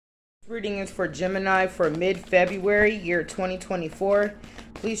Reading is for Gemini for mid-February, year 2024.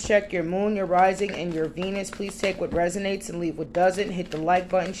 Please check your moon, your rising, and your Venus. Please take what resonates and leave what doesn't. Hit the like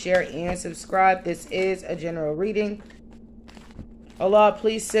button, share, and subscribe. This is a general reading. Allah,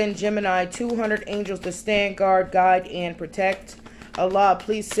 please send Gemini 200 angels to stand guard, guide, and protect. Allah,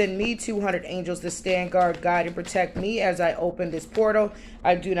 please send me 200 angels to stand guard, guide, and protect me as I open this portal.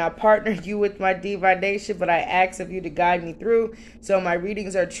 I do not partner you with my divination, but I ask of you to guide me through, so my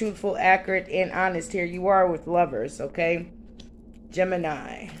readings are truthful, accurate, and honest. Here you are with lovers, okay?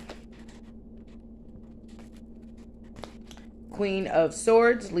 Gemini. Queen of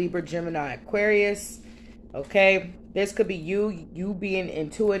Swords, Libra, Gemini, Aquarius. Okay, this could be you being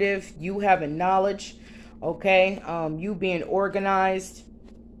intuitive, you having knowledge. Okay, you being organized.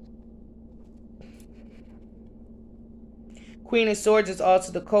 Queen of Swords is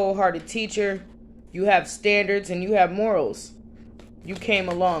also the cold-hearted teacher. You have standards and you have morals. You came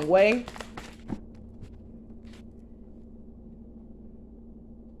a long way.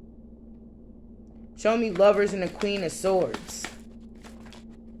 Show me lovers and the Queen of Swords.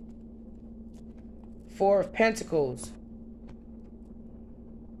 Four of Pentacles.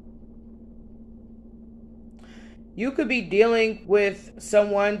 You could be dealing with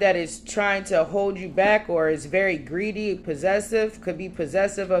someone that is trying to hold you back or is very greedy, possessive, could be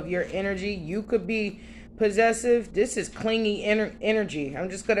possessive of your energy. You could be possessive. This is clingy energy. I'm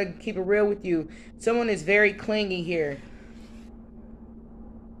just going to keep it real with you. Someone is very clingy here.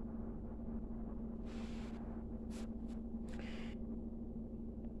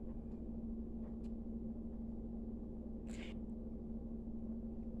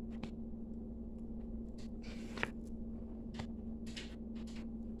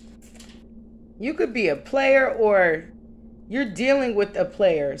 You could be a player or you're dealing with a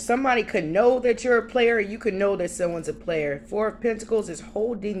player. Somebody could know that you're a player. You could know that someone's a player. Four of Pentacles is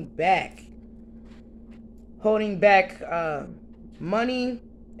holding back. Holding back money,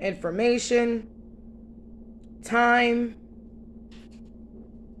 information, time.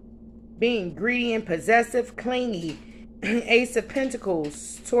 Being greedy and possessive, clingy. Ace of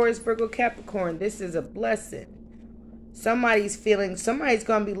Pentacles, Taurus, Virgo, Capricorn. This is a blessing. Somebody's going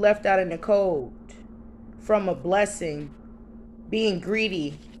to be left out in the cold from a blessing. Being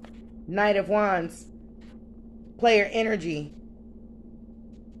greedy. Knight of Wands. Player energy.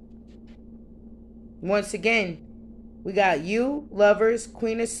 Once again, we got you, lovers,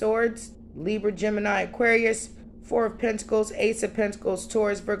 Queen of Swords, Libra, Gemini, Aquarius, Four of Pentacles, Ace of Pentacles,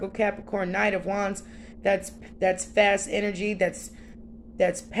 Taurus, Virgo, Capricorn, Knight of Wands. That's fast energy. That's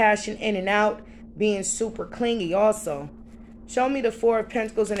passion in and out. Being super clingy also. Show me the Four of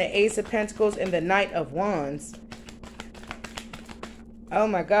Pentacles and the Ace of Pentacles and the Knight of Wands. Oh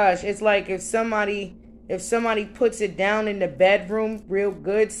my gosh. It's like if somebody puts it down in the bedroom real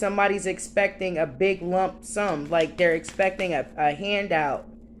good, somebody's expecting a big lump sum. Like they're expecting a handout.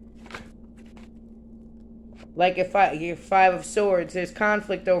 Like if Five of Swords, there's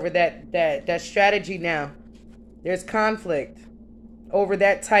conflict over that strategy now. There's conflict over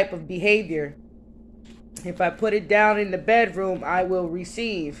that type of behavior. If I put it down in the bedroom, I will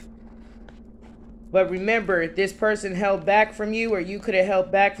receive. But remember, this person held back from you, or you could have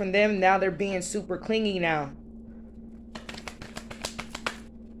held back from them. Now they're being super clingy now.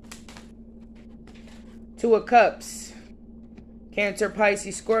 Two of Cups. Cancer,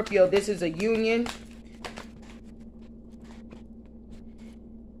 Pisces, Scorpio. This is a union.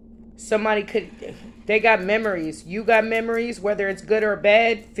 They got memories. You got memories, whether it's good or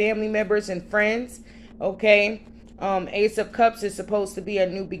bad. Family members and friends. Okay, Ace of Cups is supposed to be a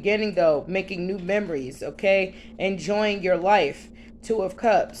new beginning, though. Making new memories, okay? Enjoying your life. Two of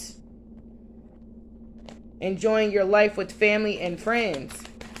Cups. Enjoying your life with family and friends.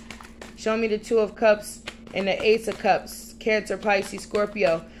 Show me the Two of Cups and the Ace of Cups. Cancer, Pisces,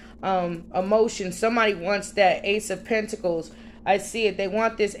 Scorpio. Emotion. Somebody wants that Ace of Pentacles. I see it. They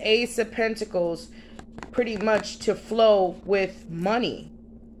want this Ace of Pentacles pretty much to flow with money.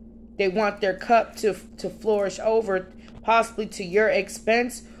 They want their cup to flourish over, possibly to your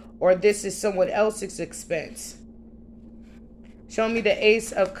expense, or this is someone else's expense. Show me the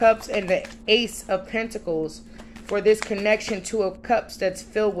Ace of Cups and the Ace of Pentacles for this connection. Two of Cups that's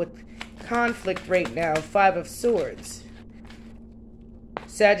filled with conflict right now. Five of Swords.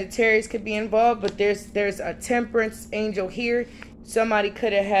 Sagittarius could be involved, but there's a Temperance angel here. Somebody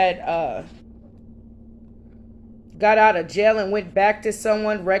could have had got out of jail and went back to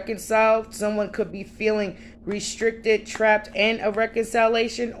someone, reconciled. Someone could be feeling restricted, trapped, and a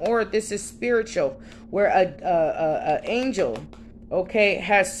reconciliation. Or this is spiritual, where a angel, okay,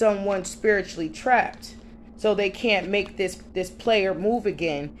 has someone spiritually trapped. so they can't make this player move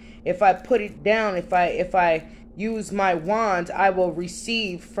again. If I put it down, if I use my wand, I will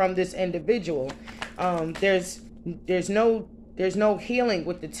receive from this individual. There's no healing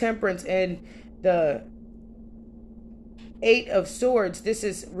with the Temperance and the Eight of Swords. This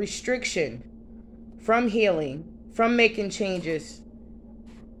is restriction from healing, from making changes,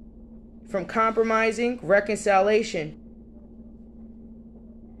 from compromising, reconciliation.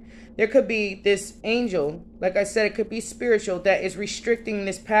 There could be this angel, like I said, it could be spiritual, that is restricting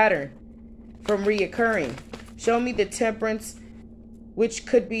this pattern from reoccurring. Show me the Temperance, which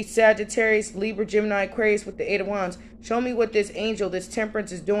could be Sagittarius, Libra, Gemini, Aquarius with the Eight of Wands. Show me what this angel, this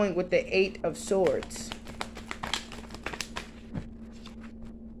Temperance, is doing with the Eight of Swords.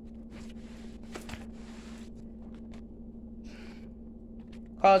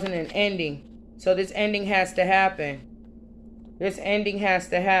 Causing an ending. So this ending has to happen. This ending has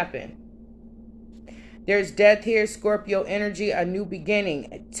to happen. There's death here, Scorpio energy, a new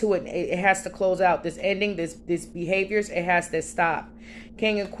beginning to it. It has to close out. This ending, this behaviors, it has to stop.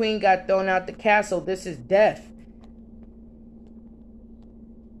 King and Queen got thrown out the castle. This is death.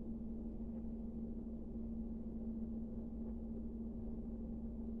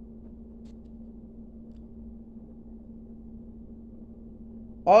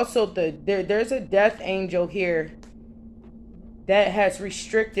 Also, there's a death angel here that has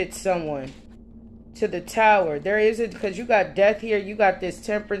restricted someone to the Tower. There isn't, because you got death here. You got this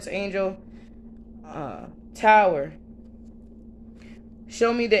Temperance angel, Tower.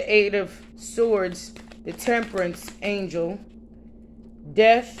 Show me the Eight of Swords, the Temperance angel,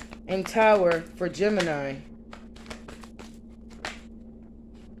 death, and Tower for Gemini.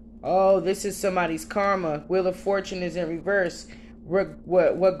 Oh, this is somebody's karma. Wheel of Fortune is in reverse.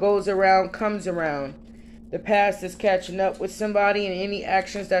 What goes around comes around. The past is catching up with somebody, and any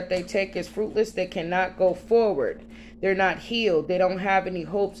actions that they take is fruitless. They cannot go forward. They're not healed. They don't have any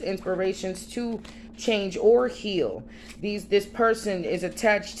hopes, inspirations to change or heal. This person is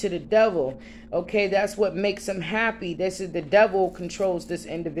attached to the devil. Okay, that's what makes them happy. This is the devil controls this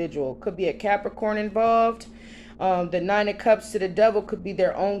individual. Could be a Capricorn involved. The Nine of Cups to the devil could be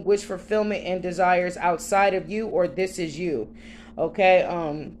their own wish fulfillment and desires outside of you, or this is you.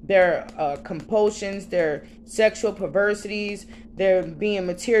 Okay, their compulsions, their sexual perversities, they're being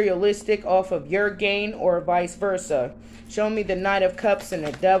materialistic off of your gain or vice versa. Show me the Knight of Cups and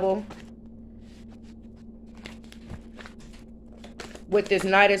the devil. With this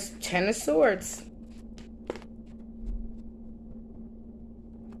Knight is Ten of Swords.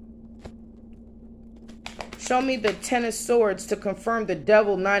 Show me the Ten of Swords to confirm the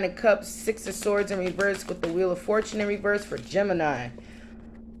devil, Nine of Cups, Six of Swords in reverse with the Wheel of Fortune in reverse for Gemini.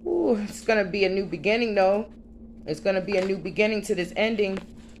 Ooh, it's going to be a new beginning, though. It's going to be a new beginning to this ending.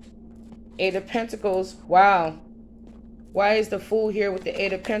 Eight of Pentacles. Wow. Why is the Fool here with the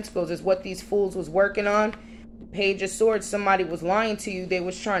Eight of Pentacles? Is what these fools was working on. Page of Swords. Somebody was lying to you. They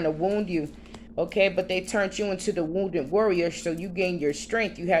was trying to wound you. Okay, but they turned you into the wounded warrior, so you gained your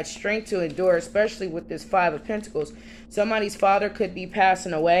strength. You had strength to endure, especially with this Five of Pentacles. Somebody's father could be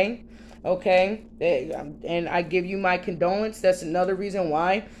passing away. Okay, and I give you my condolence. That's another reason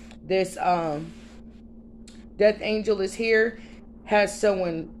why this death angel is here. Has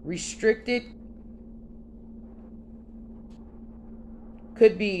someone restricted.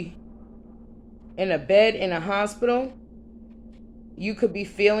 Could be in a bed in a hospital. You could be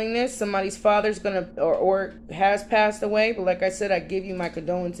feeling this. Somebody's father's gonna or has passed away. But like I said, I give you my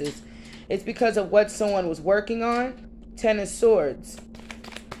condolences. It's because of what someone was working on. Ten of Swords.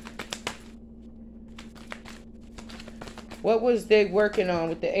 What was they working on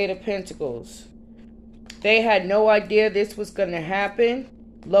with the Eight of Pentacles? They had no idea this was gonna happen.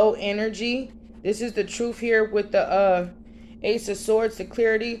 Low energy. This is the truth here with the Ace of Swords, the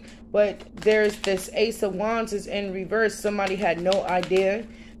clarity. But there's this Ace of Wands is in reverse. Somebody had no idea.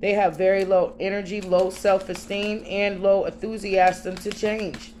 They have very low energy, low self-esteem, and low enthusiasm to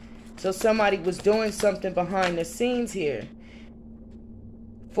change. So somebody was doing something behind the scenes here.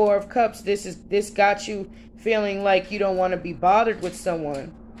 Four of Cups. This got you feeling like you don't want to be bothered with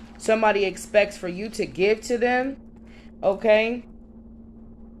someone. Somebody expects for you to give to them. Okay.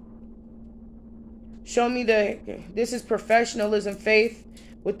 Show me this is professionalism, faith.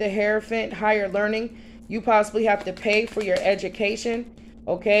 With the Hierophant, higher learning, you possibly have to pay for your education,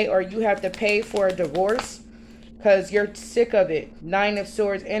 okay? Or you have to pay for a divorce because you're sick of it. Nine of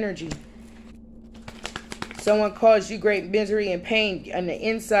Swords energy. Someone caused you great misery and pain. On the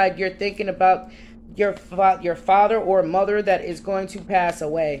inside, you're thinking about your father or mother that is going to pass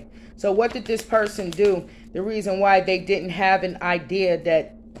away. So what did this person do? The reason why they didn't have an idea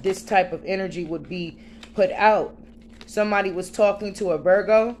that this type of energy would be put out. Somebody was talking to a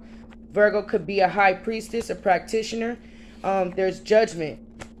Virgo. Virgo could be a high priestess, a practitioner. There's judgment.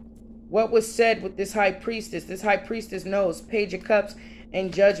 What was said with this high priestess? This high priestess knows Page of Cups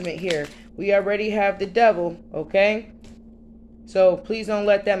and judgment here. We already have the devil, okay? So please don't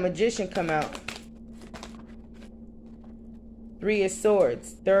let that magician come out. Three of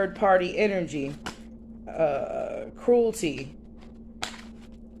Swords, third party energy, cruelty.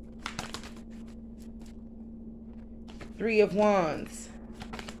 Three of Wands.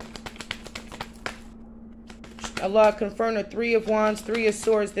 Allah confirmed the Three of Wands, Three of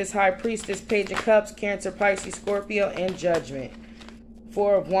Swords, this high priestess, Page of Cups, Cancer, Pisces, Scorpio, and judgment.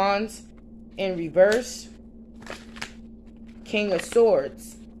 Four of Wands in reverse. King of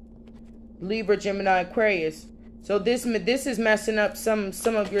Swords, Libra, Gemini, Aquarius. So this is messing up some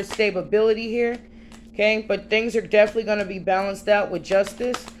of your stability here, okay? But things are definitely going to be balanced out with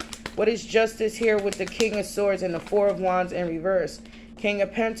justice. What is justice here with the King of Swords and the Four of Wands in reverse? King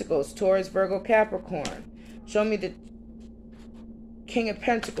of Pentacles, Taurus, Virgo, Capricorn. Show me the King of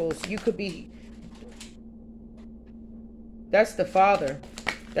Pentacles. You could be... That's the Father.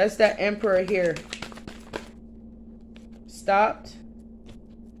 That's that Emperor here. Stopped.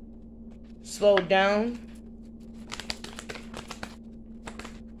 Slowed down.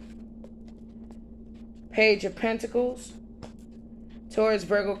 Page of Pentacles. Taurus,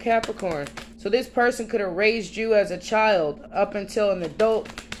 Virgo, Capricorn. So this person could have raised you as a child up until an adult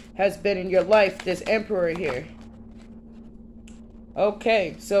has been in your life. This Emperor here.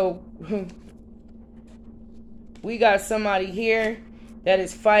 Okay, so we got somebody here that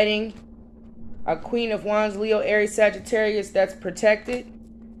is fighting a Queen of Wands, Leo, Aries, Sagittarius, that's protected.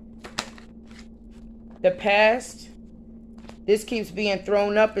 The past. This keeps being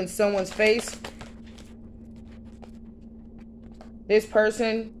thrown up in someone's face. This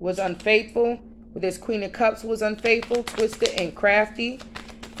person was unfaithful. This Queen of Cups was unfaithful, twisted, and crafty.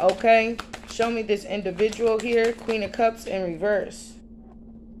 Okay. Show me this individual here. Queen of Cups in reverse.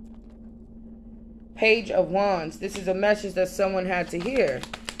 Page of Wands. This is a message that someone had to hear.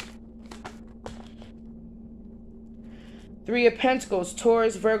 Three of Pentacles.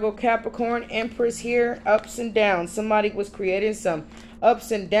 Taurus, Virgo, Capricorn. Empress here. Ups and downs. Somebody was creating some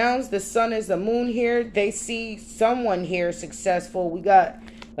ups and downs. The sun is the moon here. They see someone here successful. We got,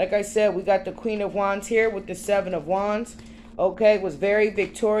 like I said, we got the Queen of Wands here with the Seven of Wands. Okay, was very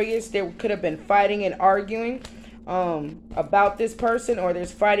victorious. They could have been fighting and arguing about this person, or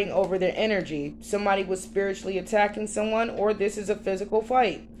there's fighting over their energy. Somebody was spiritually attacking someone, or this is a physical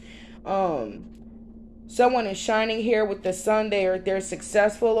fight. Someone is shining here with the sun. They're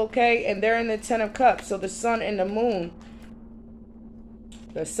successful, okay, and they're in the Ten of Cups. So the sun and the moon.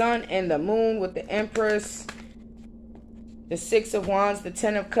 The sun and the moon with the Empress, the Six of Wands, the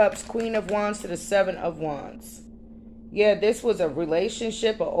Ten of Cups, Queen of Wands to the Seven of Wands. Yeah, this was a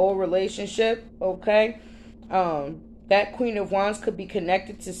relationship, an old relationship, okay? That Queen of Wands could be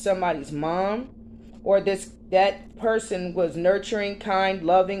connected to somebody's mom, or that person was nurturing, kind,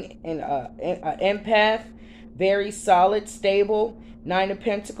 loving, and an empath, very solid, stable. Nine of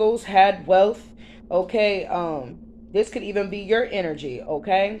Pentacles, had wealth, okay? This could even be your energy,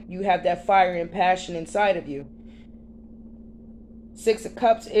 okay? You have that fire and passion inside of you. Six of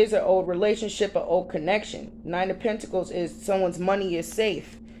Cups is an old relationship, an old connection. Nine of Pentacles is someone's money is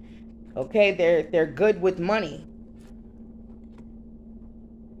safe. Okay, they're good with money.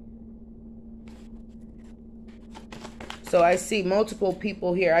 So I see multiple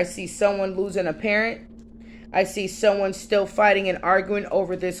people here. I see someone losing a parent. I see someone still fighting and arguing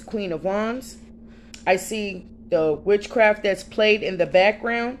over this Queen of Wands. I see the witchcraft that's played in the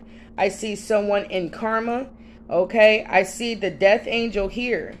background. I see someone in karma. Okay, I see the death angel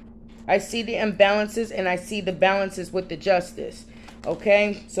here. I see the imbalances, and I see the balances with the justice.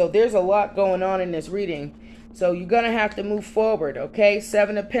 Okay, so there's a lot going on in this reading. So you're going to have to move forward, okay?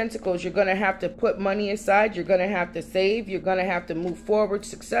 Seven of Pentacles, you're going to have to put money aside. You're going to have to save. You're going to have to move forward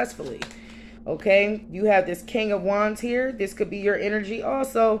successfully. Okay, you have this King of Wands here. This could be your energy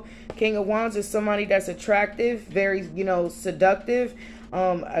also. King of Wands is somebody that's attractive, very, seductive.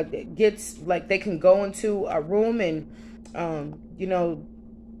 Gets like they can go into a room and,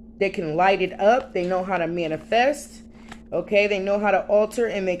 they can light it up. They know how to manifest. Okay, they know how to alter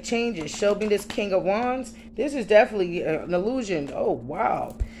and make changes. Show me this King of Wands. This is definitely an illusion. Oh,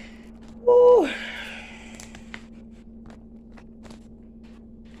 wow. Ooh.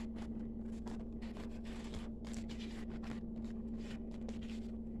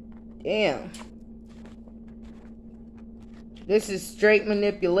 Damn. This is straight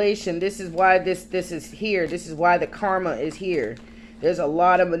manipulation. This is why this is here. This is why the karma is here. There's a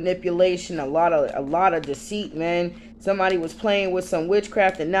lot of manipulation, a lot of deceit, man. Somebody was playing with some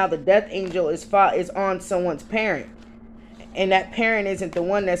witchcraft, and now the death angel is on someone's parent. And that parent isn't the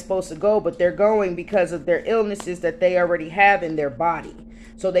one that's supposed to go, but they're going because of their illnesses that they already have in their body.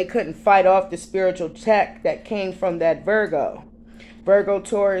 So they couldn't fight off the spiritual check that came from that Virgo. Virgo,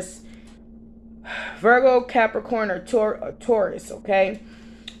 Taurus, Virgo, Capricorn, or Taurus, okay?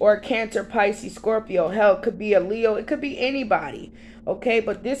 Or Cancer, Pisces, Scorpio. Hell, it could be a Leo. It could be anybody, okay?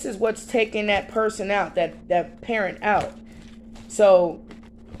 But this is what's taking that person out, that parent out. So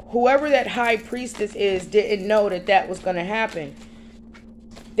whoever that high priestess is didn't know that was going to happen.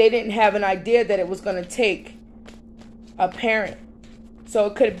 They didn't have an idea that it was going to take a parent. So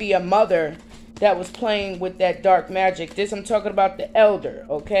it could be a mother that was playing with that dark magic. This, I'm talking about the elder,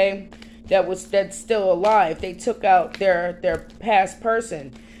 okay? That's still alive. They took out their past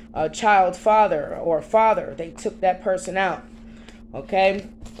person, a child father or father. They took that person out, okay?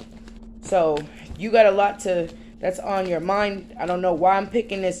 So you got a lot that's on your mind. I don't know why I'm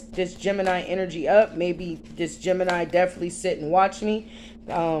picking this Gemini energy up. Maybe this Gemini definitely sit and watch me.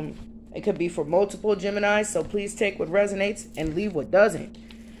 It could be for multiple Geminis, so please take what resonates and leave what doesn't.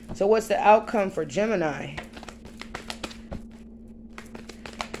 So what's the outcome for Gemini?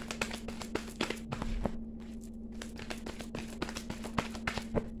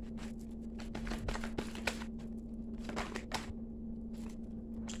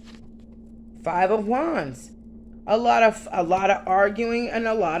 Five of Wands. A lot of arguing and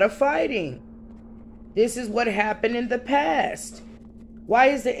a lot of fighting. This is what happened in the past. Why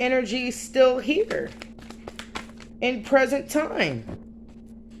is the energy still here in present time?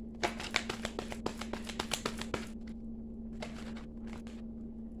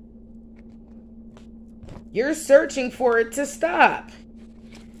 You're searching for it to stop.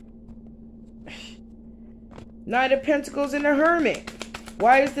 Knight of Pentacles and the Hermit.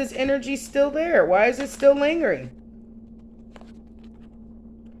 Why is this energy still there? Why is it still lingering?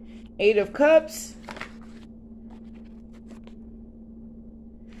 Eight of Cups.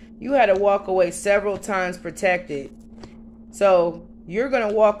 You had to walk away several times protected. So you're going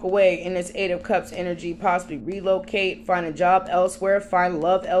to walk away in this Eight of Cups energy, possibly relocate, find a job elsewhere, find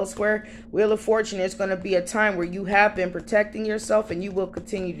love elsewhere. Wheel of Fortune is going to be a time where you have been protecting yourself and you will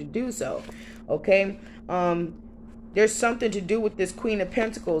continue to do so. Okay? There's something to do with this Queen of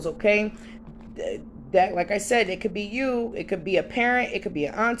Pentacles, okay? That, like I said, it could be you, it could be a parent, it could be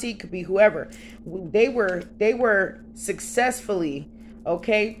an auntie, it could be whoever. They were successfully,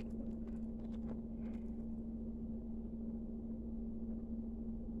 okay?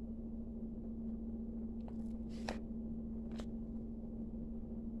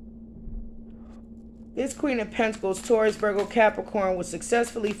 This Queen of Pentacles, Taurus, Virgo, Capricorn, was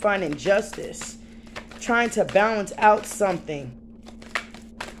successfully finding justice, trying to balance out something.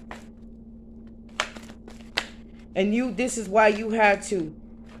 And this is why you had to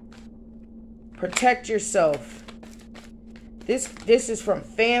protect yourself. This is from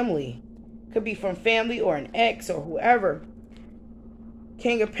family. Could be from family or an ex or whoever.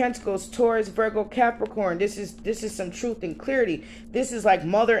 King of Pentacles, Taurus, Virgo, Capricorn. This is some truth and clarity. This is like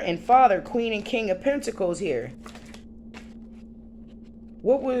mother and father, Queen and King of Pentacles here.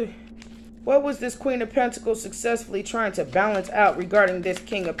 What was this Queen of Pentacles successfully trying to balance out regarding this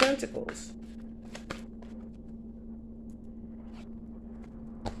King of Pentacles?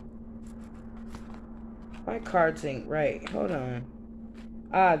 My cards ain't right. Hold on.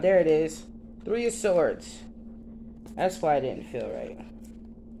 Ah, there it is. Three of Swords. That's why I didn't feel right.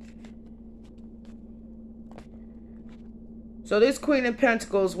 So this Queen of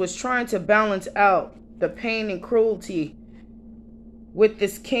Pentacles was trying to balance out the pain and cruelty with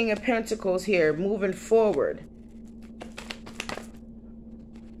this King of Pentacles here, moving forward.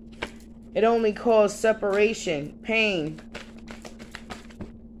 It only caused separation, pain.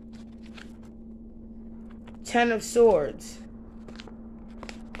 Ten of Swords.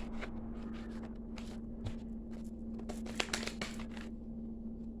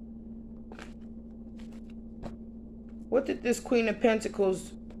 What did this Queen of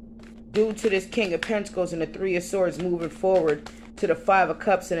Pentacles do to this King of Pentacles and the Three of Swords moving forward to the Five of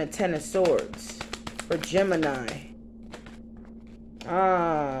Cups and the Ten of Swords for Gemini?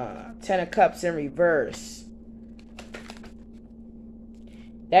 Ten of Cups in reverse.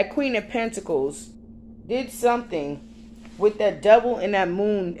 That Queen of Pentacles did something with that Devil and that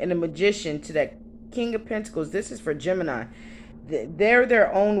Moon and the Magician to that King of Pentacles. This is for Gemini. They're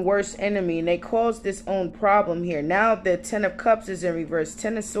their own worst enemy, and they caused this own problem here. Now the Ten of Cups is in reverse.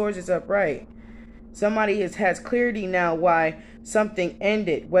 Ten of Swords is upright. Somebody has clarity now why something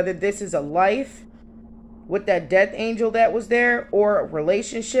ended. Whether this is a life, with that death angel that was there, or a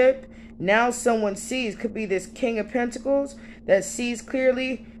relationship. Now someone sees, could be this King of Pentacles that sees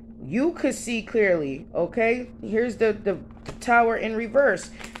clearly. You could see clearly, okay? Here's the Tower in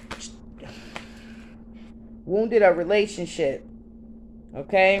reverse. Wounded a relationship,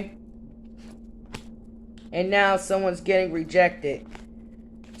 okay? And now someone's getting rejected.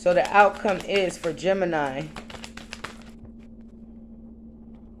 So the outcome is for Gemini.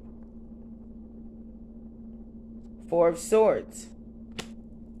 Four of Swords.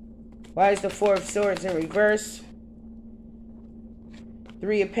 Why is the Four of Swords in reverse?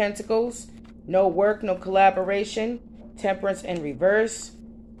 Three of Pentacles. No work, no collaboration. Temperance in reverse.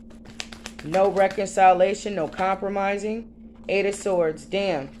 No reconciliation, no compromising. Eight of Swords.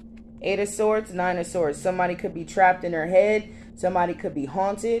 Damn. Eight of Swords, Nine of Swords. Somebody could be trapped in their head. Somebody could be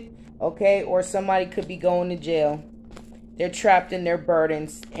haunted. Okay? Or somebody could be going to jail. They're trapped in their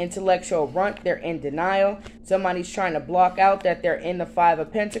burdens. Intellectual runt. They're in denial. Somebody's trying to block out that they're in the Five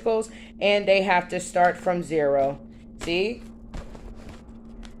of Pentacles. And they have to start from zero. See?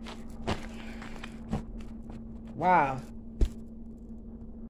 Wow.